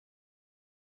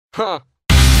Huh.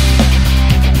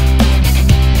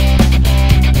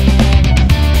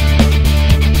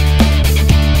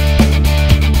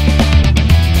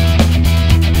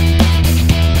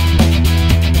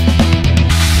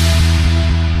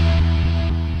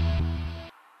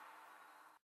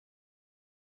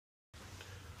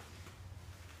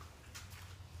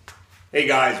 Hey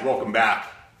guys, welcome back.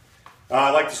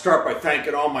 I'd like to start by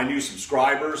thanking all my new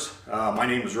subscribers. My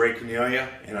name is Ray Cornelia,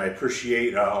 and I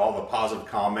appreciate all the positive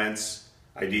comments,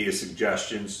 ideas,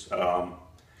 suggestions.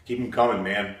 Keep them coming,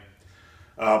 man.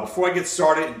 Before I get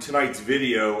started in tonight's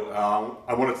video,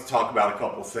 I wanted to talk about a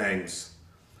couple things.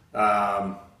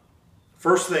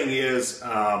 First thing is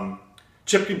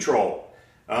chip control.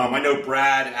 I know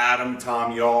Brad, Adam,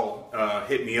 Tom, y'all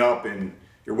hit me up and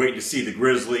you're waiting to see the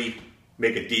Grizzly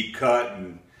make a deep cut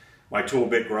and my tool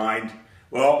bit grind.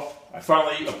 Well, I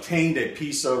finally obtained a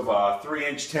piece of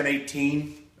 3-inch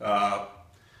 1018, about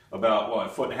what, a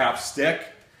 1.5 foot stick.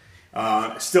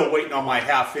 Still waiting on my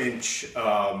 1/2-inch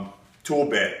tool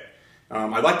bit.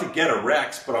 I'd like to get a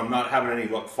Rex, but I'm not having any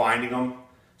luck finding them,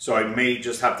 so I may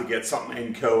just have to get something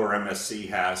Enco or MSC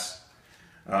has.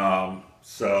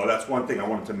 So that's one thing I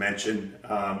wanted to mention.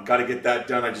 Got to get that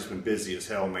done. I've just been busy as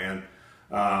hell, man,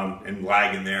 and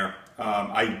lagging there.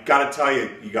 I gotta tell you,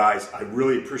 you guys, I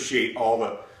really appreciate all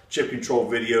the chip control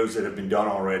videos that have been done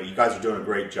already. You guys are doing a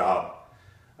great job.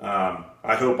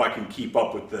 I hope I can keep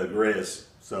up with the Grizz,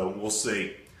 so we'll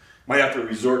see. Might have to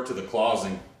resort to the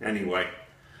clausing anyway.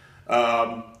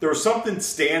 There was something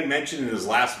Stan mentioned in his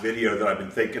last video that I've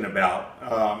been thinking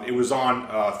about. It was on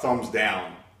thumbs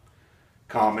down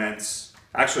comments.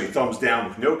 Actually, thumbs down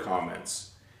with no comments.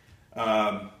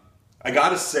 I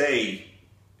gotta say,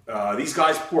 these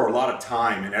guys pour a lot of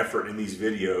time and effort in these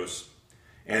videos,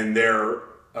 and they're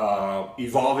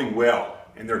evolving well,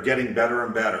 and they're getting better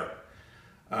and better.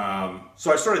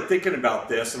 So I started thinking about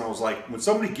this, and I was like, when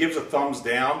somebody gives a thumbs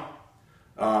down,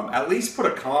 at least put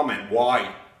a comment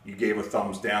why you gave a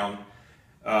thumbs down,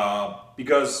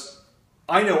 because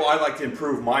I know I like to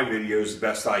improve my videos the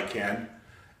best I can.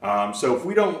 So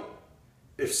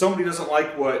if somebody doesn't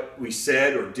like what we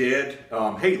said or did,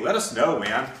 hey, let us know,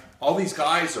 man. All these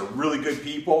guys are really good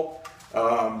people.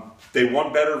 They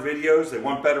want better videos. They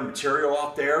want better material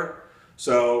out there.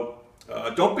 So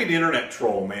don't be an internet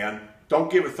troll, man.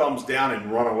 Don't give a thumbs down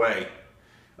and run away.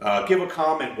 Give a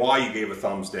comment why you gave a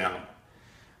thumbs down.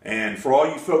 And for all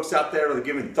you folks out there that are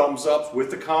giving thumbs ups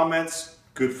with the comments,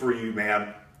 good for you,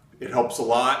 man. It helps a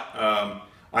lot.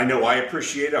 I know I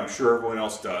appreciate it. I'm sure everyone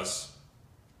else does.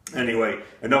 Anyway,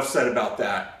 enough said about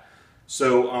that.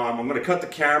 So I'm going to cut the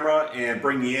camera and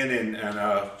bring you in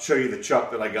and show you the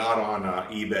chuck that I got on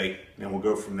eBay, and we'll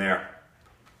go from there.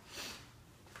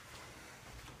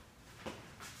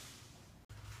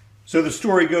 So the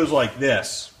story goes like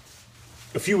this.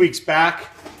 A few weeks back,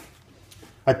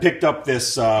 I picked up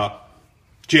this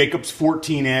Jacobs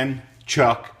 14N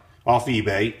chuck off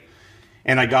eBay,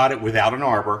 and I got it without an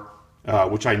arbor,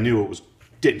 which I knew it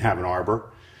didn't have an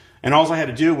arbor. And all I had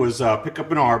to do was pick up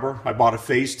an arbor. I bought a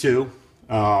phase 2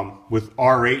 with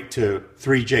R8 to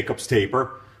 3 Jacobs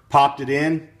taper, popped it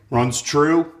in, runs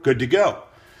true, good to go.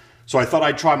 So I thought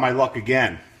I'd try my luck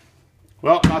again.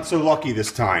 Well, not so lucky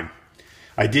this time.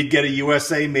 I did get a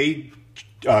USA made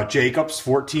Jacobs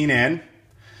 14N,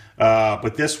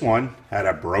 but this one had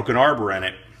a broken arbor in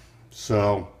it,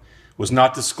 so was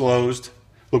not disclosed.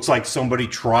 Looks like somebody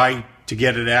tried to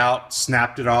get it out,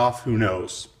 snapped it off, who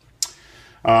knows.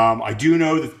 I do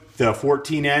know that the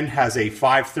 14N has a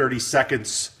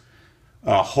 5/32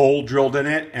 hole drilled in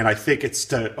it, and I think it's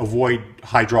to avoid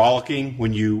hydraulicking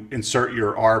when you insert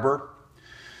your arbor.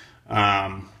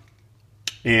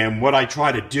 And what I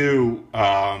try to do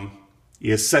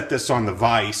is set this on the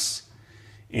vise,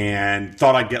 and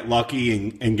thought I'd get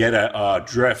lucky and get a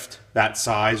drift that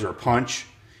size or punch,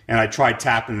 and I tried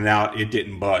tapping it out, it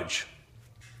didn't budge.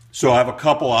 So I have a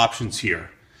couple options here.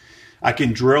 I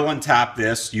can drill and tap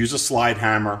this, use a slide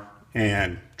hammer,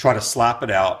 and try to slap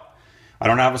it out. I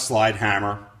don't have a slide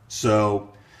hammer, so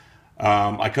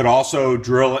I could also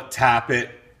drill it, tap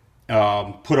it,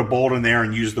 put a bolt in there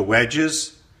and use the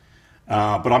wedges,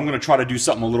 but I'm going to try to do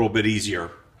something a little bit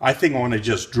easier. I think I want to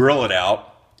just drill it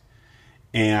out,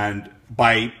 and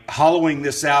by hollowing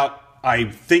this out, I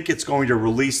think it's going to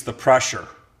release the pressure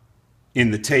in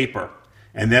the taper,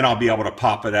 and then I'll be able to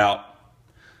pop it out.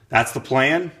 That's the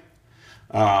plan.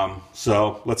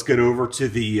 So let's get over to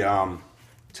the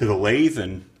lathe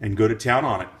and go to town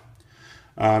on it.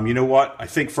 You know what? I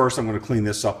think first I'm going to clean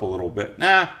this up a little bit.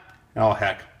 Oh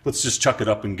heck. Let's just chuck it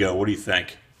up and go. What do you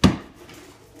think?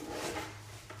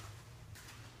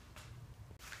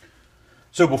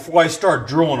 So before I start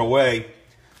drilling away,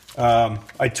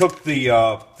 I took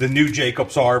the new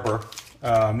Jacobs Arbor.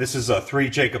 This is a 3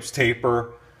 Jacobs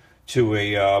taper to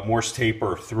a Morse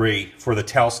taper 3 for the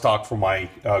tailstock for my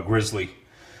Grizzly.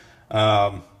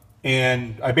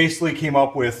 And I basically came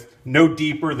up with no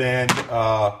deeper than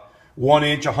 1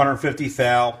 inch 150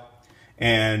 thou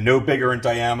and no bigger in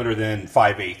diameter than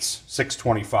 5/8,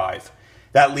 625.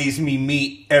 That leaves me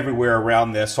meat everywhere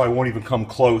around this, so I won't even come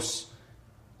close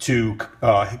to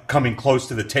coming close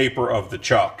to the taper of the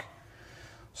chuck.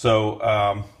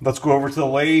 So let's go over to the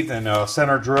lathe and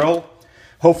center drill.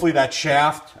 Hopefully that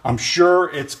shaft, I'm sure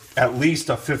it's at least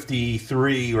a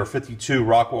 53 or 52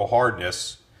 Rockwell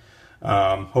hardness.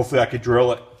 Hopefully I could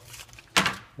drill it.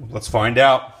 Let's find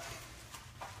out.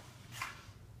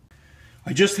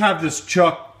 I just have this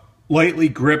chuck lightly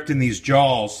gripped in these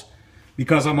jaws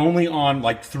because I'm only on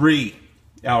like 3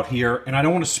 out here, and I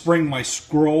don't want to spring my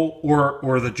scroll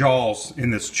or the jaws in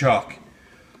this chuck.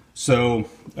 So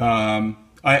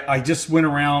I just went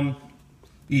around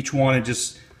each one and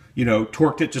just, you know,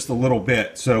 torqued it just a little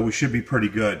bit, so we should be pretty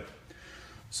good.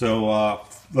 So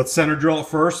let's center drill it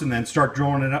first and then start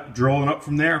drilling up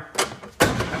from there.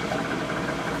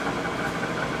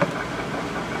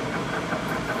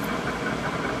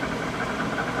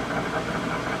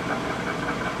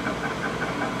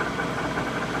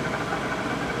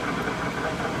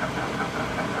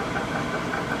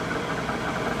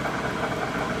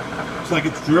 Looks like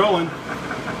it's drilling.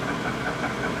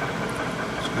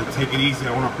 Just gonna take it easy. I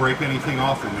don't want to break anything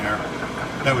off in there.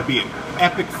 That would be an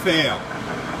epic fail.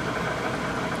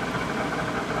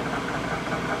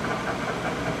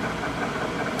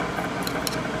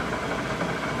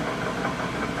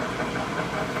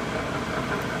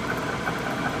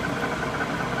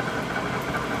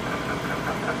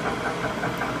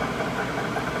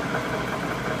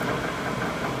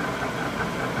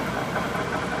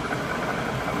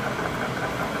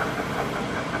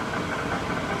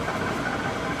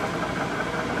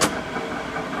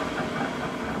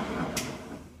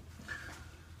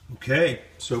 Okay,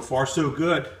 so far so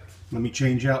good. Let me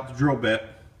change out the drill bit.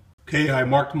 Okay, I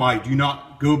marked my do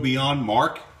not go beyond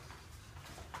mark.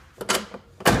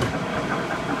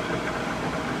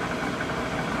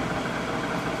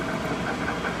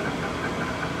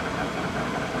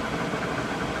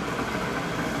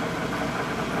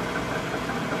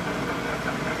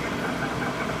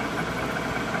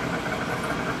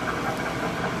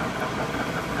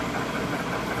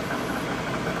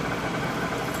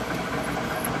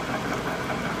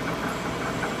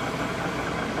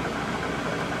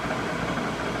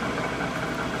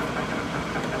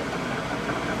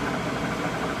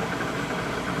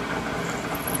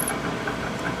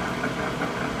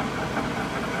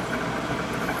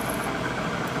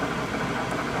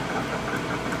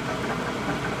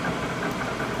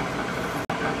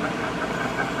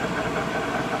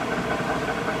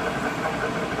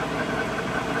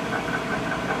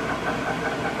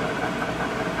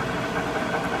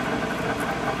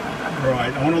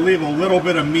 Alright, I want to leave a little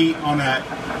bit of meat on that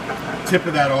tip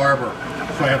of that arbor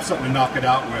so I have something to knock it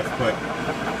out with, but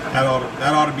that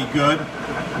ought to be good.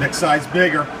 Next size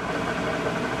bigger.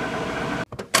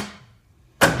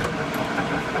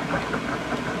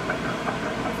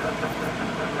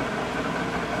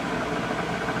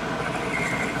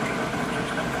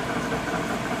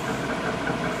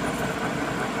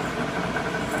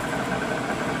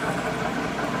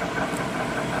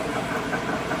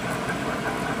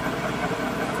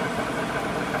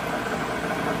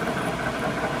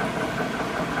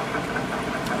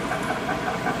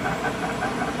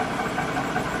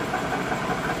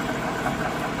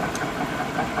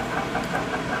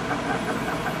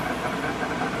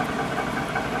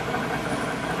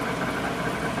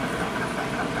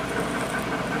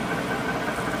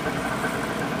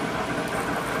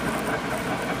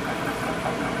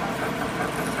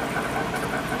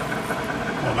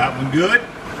 That one good.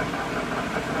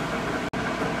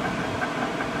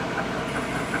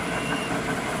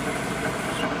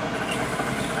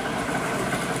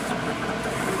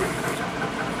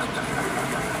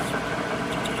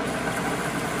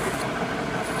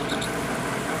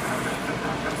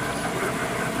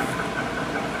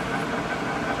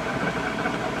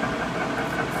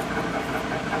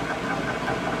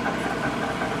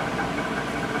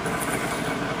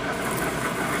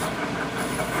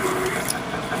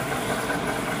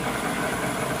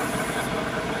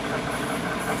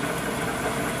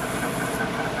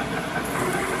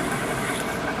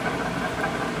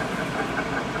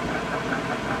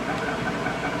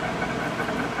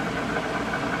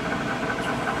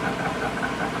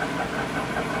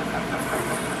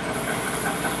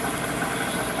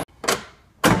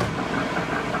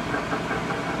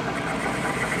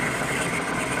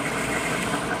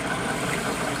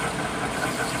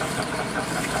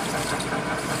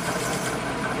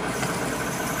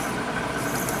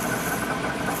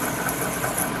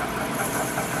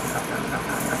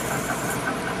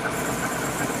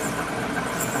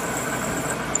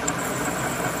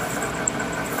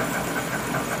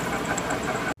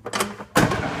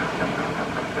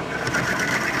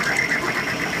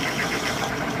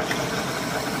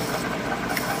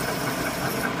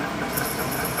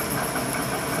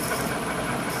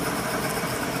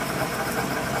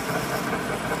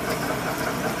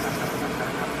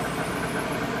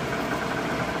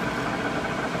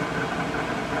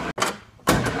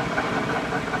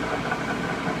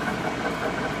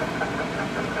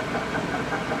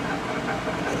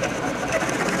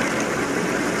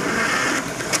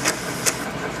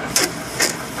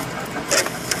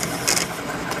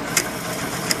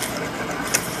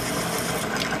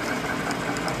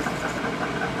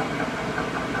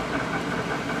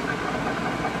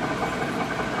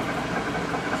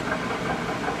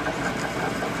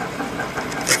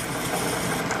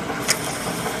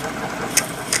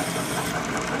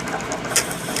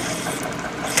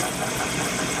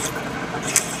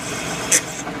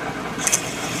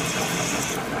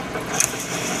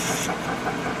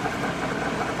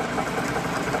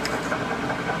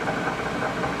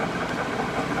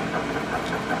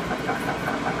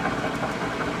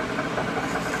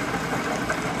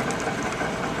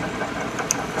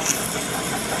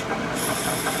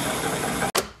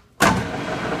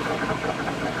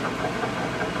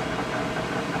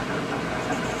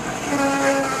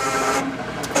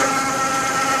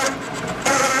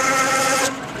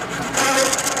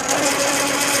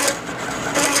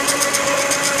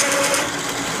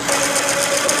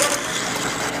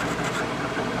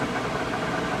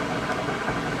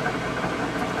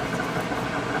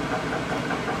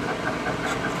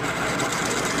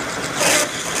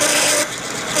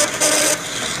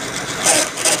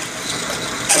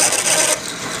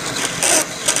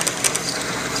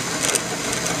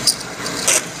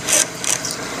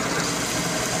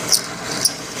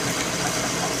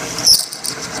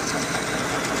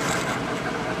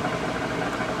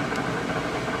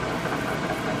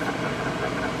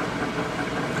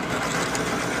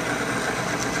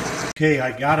 Okay,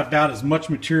 I got about as much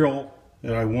material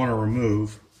that I want to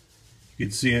remove. You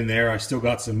can see in there I still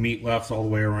got some meat left all the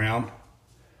way around.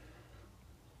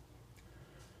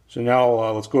 So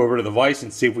now let's go over to the vise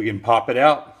and see if we can pop it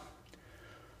out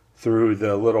through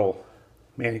the little,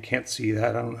 man, you can't see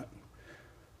that. I don't know.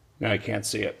 No, I can't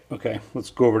see it. Okay, let's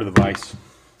go over to the vise.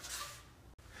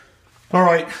 All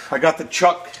right, I got the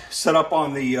chuck set up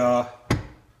on the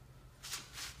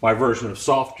my version of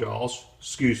soft jaws.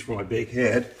 Excuse for my big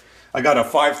head. I got a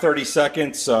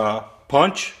 5/32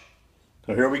 punch.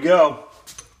 So here we go.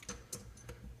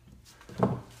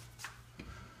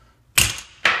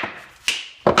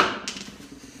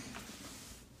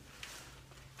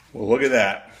 Well, look at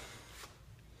that.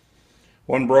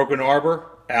 One broken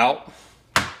arbor out.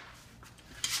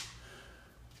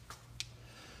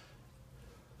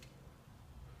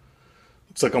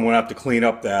 Looks like I'm going to have to clean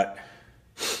up that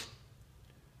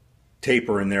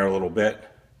taper in there a little bit.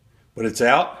 But it's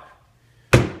out.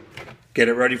 Get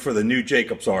it ready for the new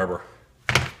Jacob's arbor.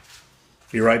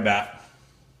 Be right back.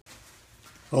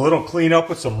 A little cleanup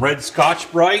with some red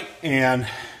Scotch-Brite and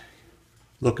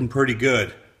looking pretty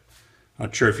good.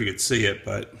 Not sure if you could see it,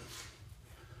 but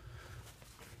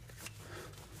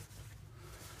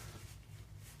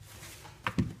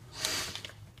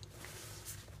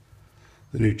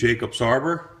the new Jacob's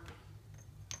arbor.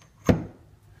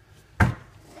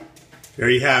 There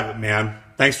you have it, man.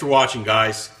 Thanks for watching,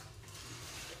 guys.